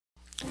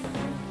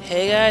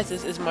Hey guys,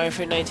 this is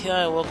Mario19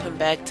 and welcome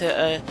back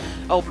to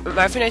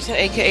Mario19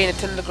 aka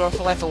Nintendo Girl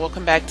for Life, and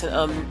welcome back to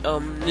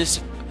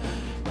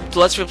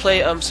Let's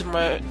Replay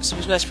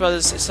Super Smash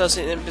Bros. Subspace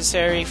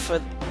Emissary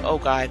for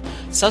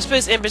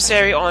Subspace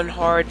Emissary on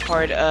hard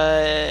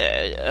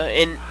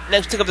and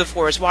next take up the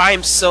forest. Wow,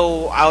 I'm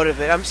so out of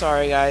it. I'm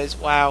sorry guys.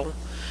 Wow.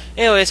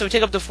 Anyway, so we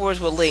take up the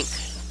forest with Link.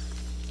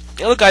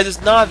 Hey, look guys, it's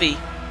Navi.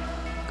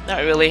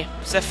 Not really.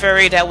 It's that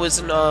fairy that was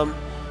in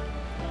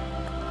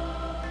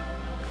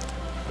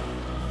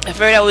I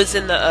figured I was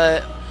in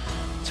the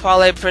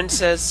Twilight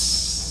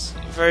Princess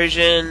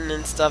version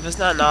and stuff. It's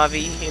not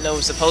Navi, you know,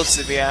 it's supposed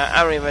to be.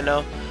 I don't even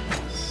know.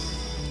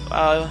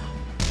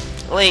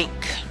 Link.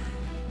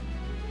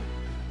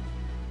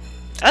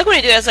 I like when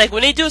they do that. It's like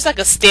when they do, it's like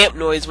a stamp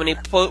noise when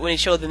they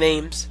show the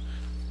names.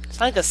 It's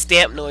like a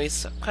stamp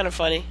noise. Kind of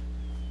funny.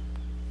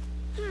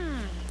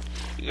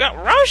 You got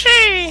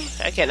Yoshi.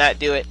 I cannot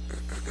do it.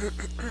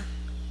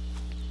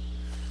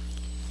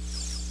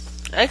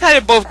 I like how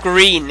they're both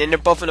green and they're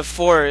both in the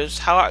forest.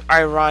 How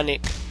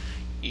ironic.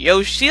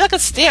 Yoshi, like a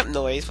stamp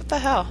noise. What the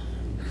hell?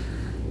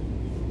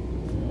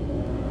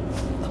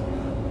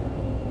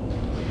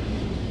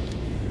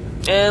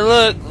 And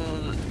look,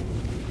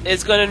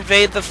 it's gonna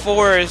invade the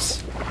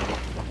forest.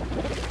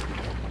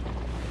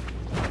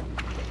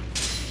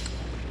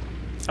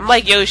 I'm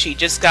like Yoshi,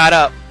 just got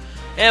up.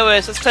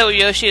 Anyways, let's play with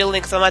Yoshi and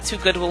Link, 'cause I'm not too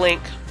good with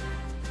Link.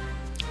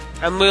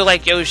 I'm more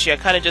like Yoshi, I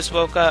kinda just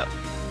woke up.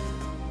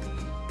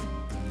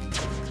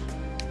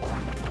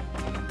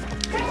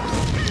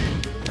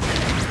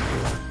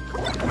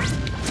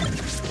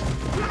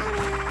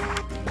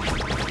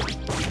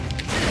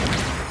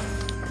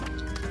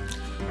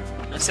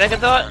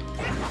 Second thought?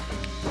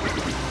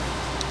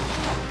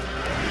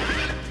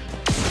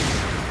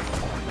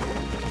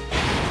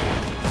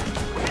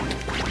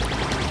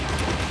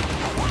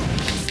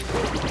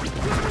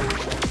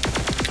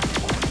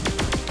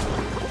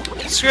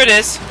 Screw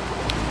this.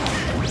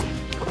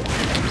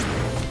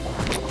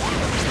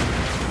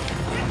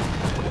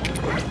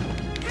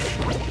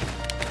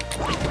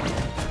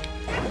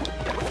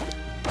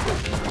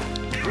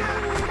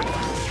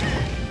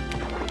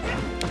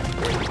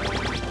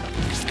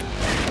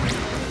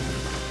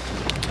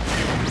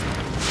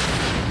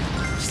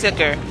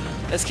 Sticker.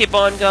 Let's keep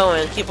on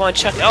going. Keep on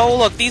chucking. Oh,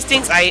 look, these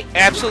things I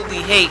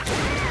absolutely hate.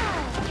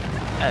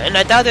 And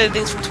I doubt they're the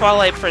things from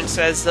Twilight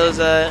Princess. Those,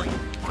 the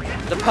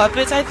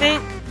puppets, I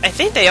think? I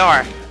think they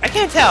are. I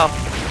can't tell.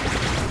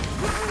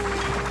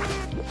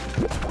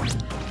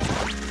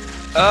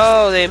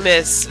 Oh, they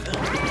miss.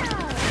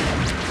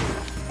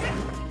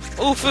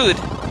 Ooh, food.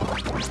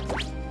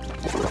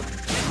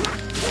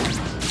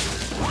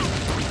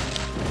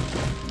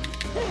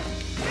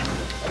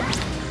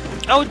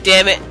 Oh,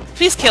 damn it.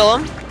 Please kill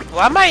him.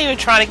 Why am I even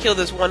trying to kill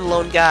this one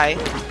lone guy?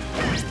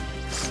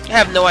 I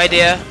have no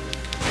idea.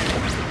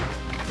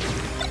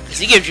 Does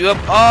he give you up?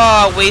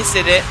 Oh,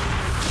 wasted it.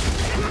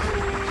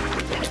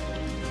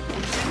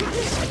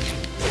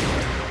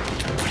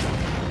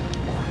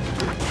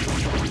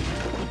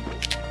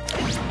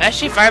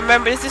 Actually, if I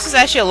remember, this is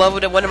actually a level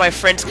that one of my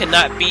friends could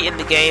not beat in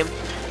the game.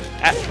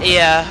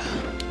 Yeah.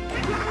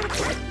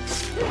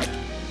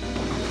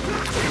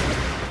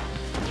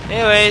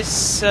 Anyways,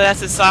 so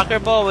that's a soccer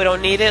ball. We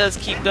don't need it. Let's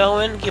keep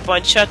going. Keep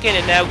on chucking.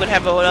 And now we're going to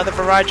have another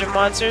barrage of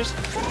monsters.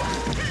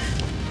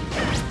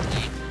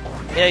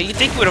 Yeah, you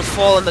think we would have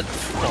fallen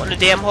in the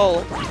damn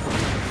hole.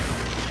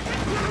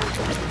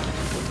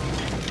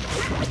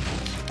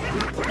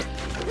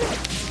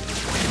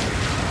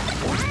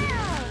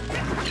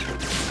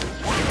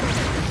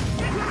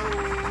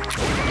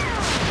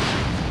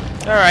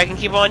 Alright, I can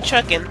keep on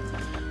chucking.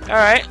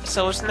 Alright,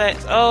 so what's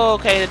next? Oh,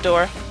 okay, the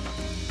door.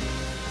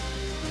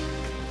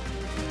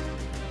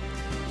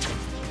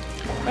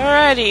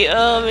 Alrighty,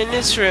 in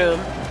this room.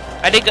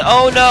 I think.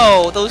 Oh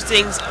no! Those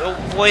things,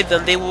 avoid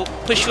them. They will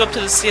push you up to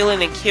the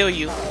ceiling and kill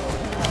you.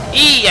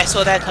 Eee! I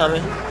saw that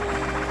coming.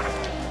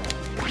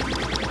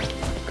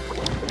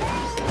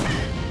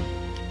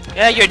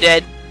 Yeah, you're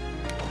dead.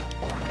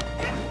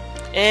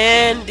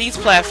 And these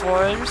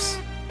platforms.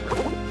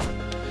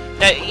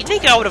 Now, you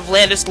think I would have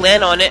just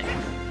land on it?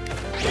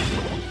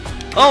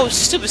 Oh,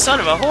 stupid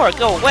son of a whore!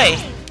 Go away!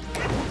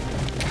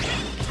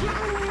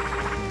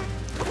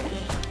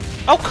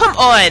 Oh, come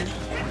on!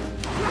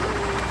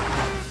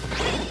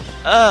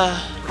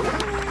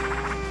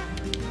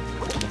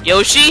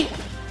 Yoshi?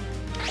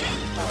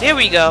 There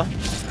we go.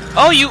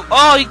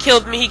 Oh, he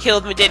killed me,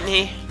 didn't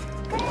he?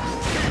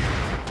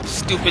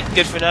 Stupid,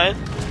 good for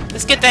nothing.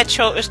 Let's get that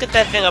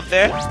thing up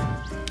there.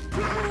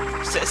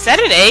 Is that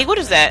an egg? What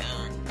is that?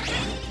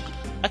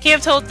 I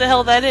can't tell what the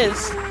hell that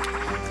is.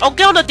 Oh,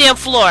 get on the damn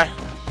floor!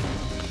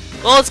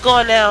 Well, it's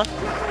gone now.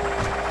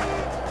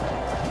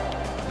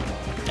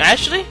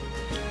 Actually?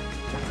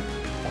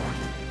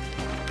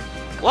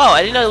 Whoa,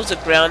 I didn't know there was a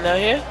ground down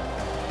here.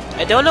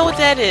 I don't know what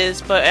that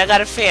is, but I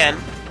got a fan.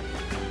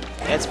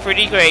 That's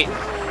pretty great.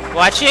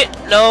 Watch it.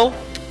 No.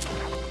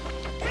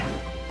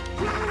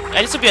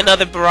 This will be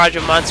another barrage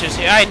of monsters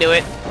here. I knew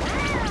it.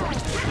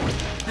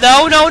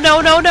 No, no,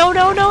 no, no, no,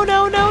 no, no,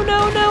 no, no,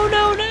 no, no,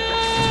 no, no.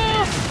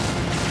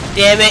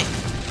 damn it!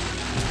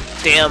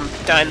 Damn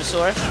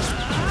dinosaur.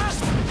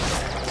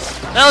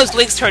 That was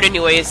Link's turn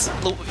anyways.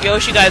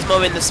 Yoshi got his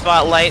moment in the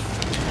spotlight.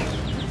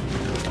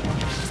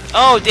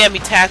 Oh damn, he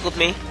tackled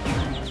me.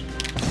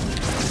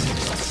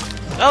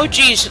 Oh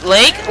geez,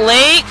 Link?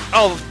 Link?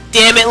 Oh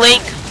damn it,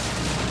 Link!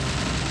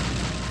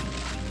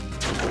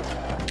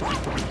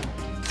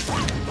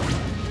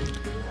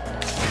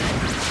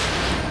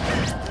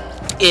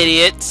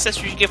 Idiots. That's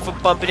what you get for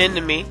bumping into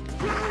me.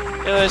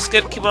 Anyways,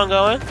 good. Keep on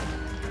going.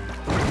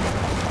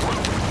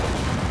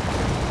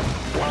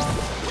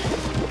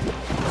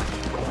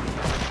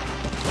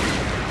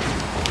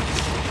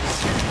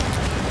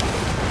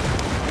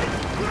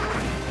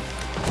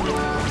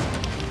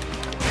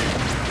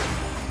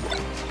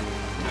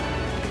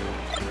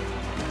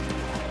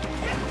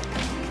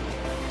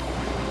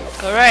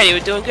 Alrighty, we're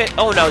doing good.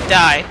 Oh no,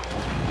 die.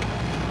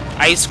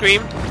 Ice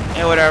cream?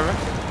 And whatever.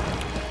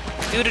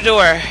 Through the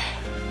door.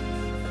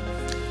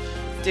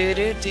 Do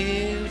do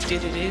do do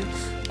do do.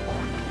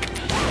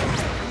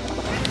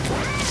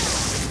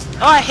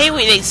 Oh, I hate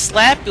when they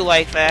slap you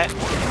like that.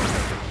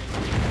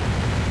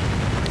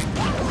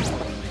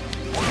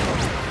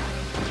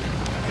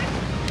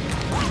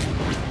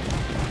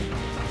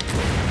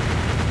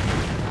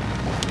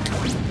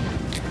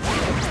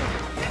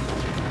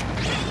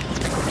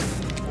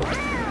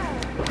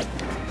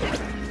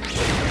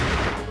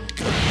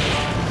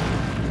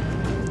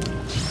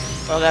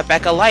 Oh, I got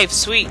back alive,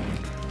 sweet.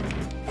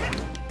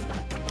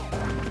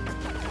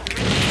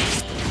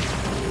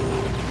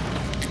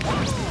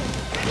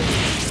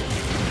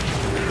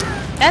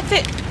 That's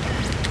it.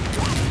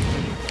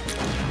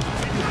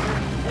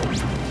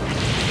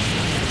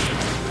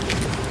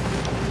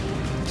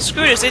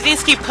 Screw this, these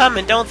things keep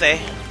coming, don't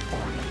they?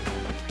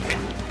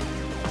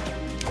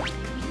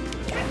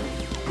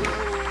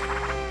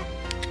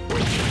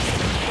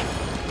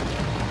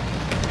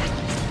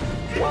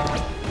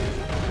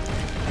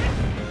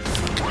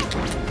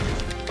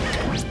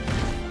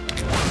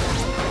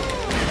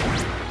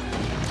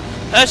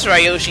 That's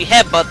right, Yoshi.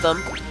 Headbutt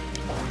them.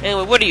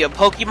 Anyway, what are you, a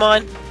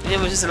Pokemon?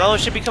 And was this another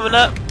should be coming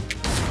up?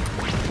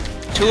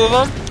 2 of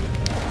them?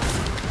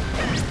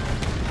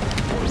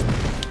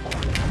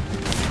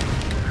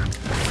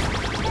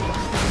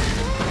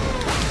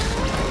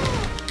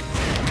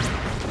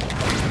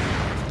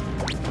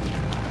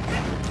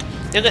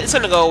 It's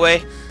gonna go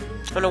away.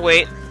 I'm gonna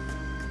wait.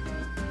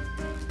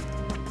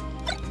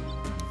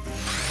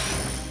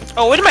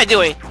 Oh, what am I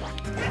doing?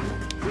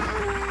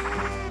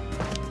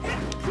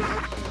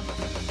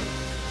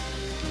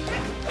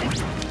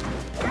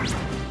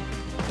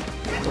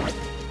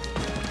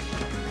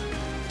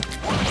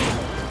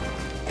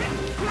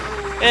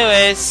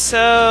 Anyway,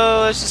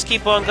 so let's just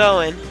keep on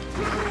going.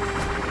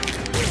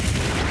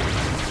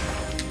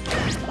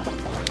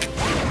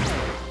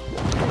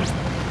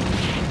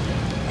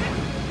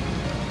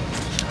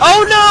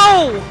 Oh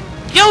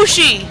no!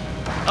 Yoshi!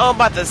 Oh, I'm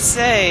about to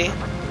say.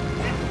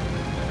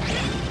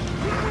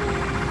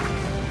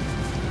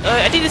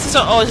 I think this is.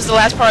 Oh, this is the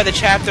last part of the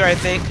chapter, I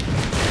think.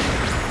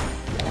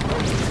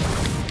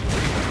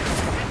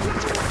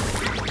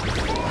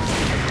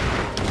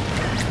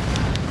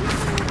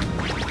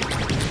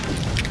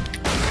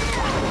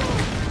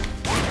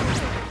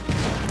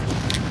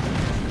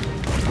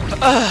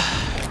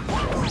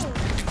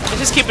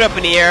 Let's just keep it up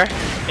in the air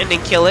and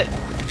then kill it,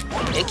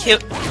 and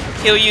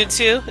kill you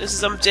too. This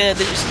is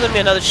gonna be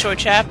another short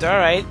chapter. All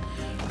right.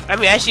 I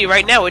mean, actually,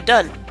 right now we're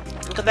done.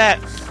 Look at that.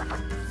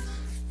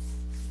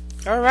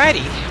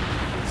 Alrighty.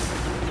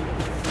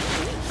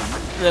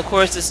 And of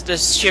course,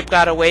 this ship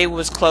got away. It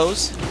was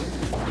closed.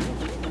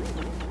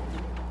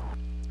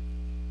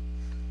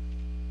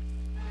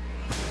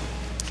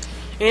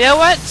 You know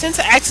what? Since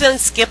I accidentally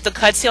skipped the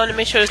cutscene, I want to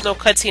make sure there's no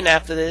cutscene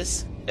after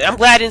this. I'm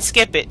glad I didn't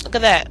skip it. Look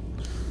at that.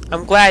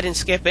 I'm glad I didn't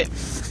skip it.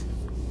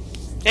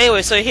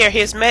 Anyway, so here's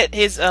his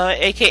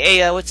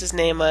AKA what's his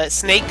name?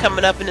 Snake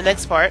coming up in the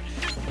next part.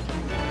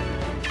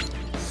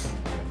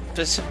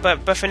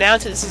 But for now,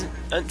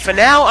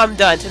 I'm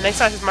done. Till next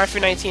time, is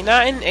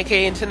Marfrey199,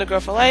 aka Nintendo Girl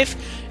for Life,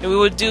 and we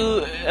will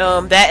do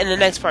that in the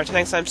next part. Till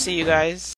next time, see you guys.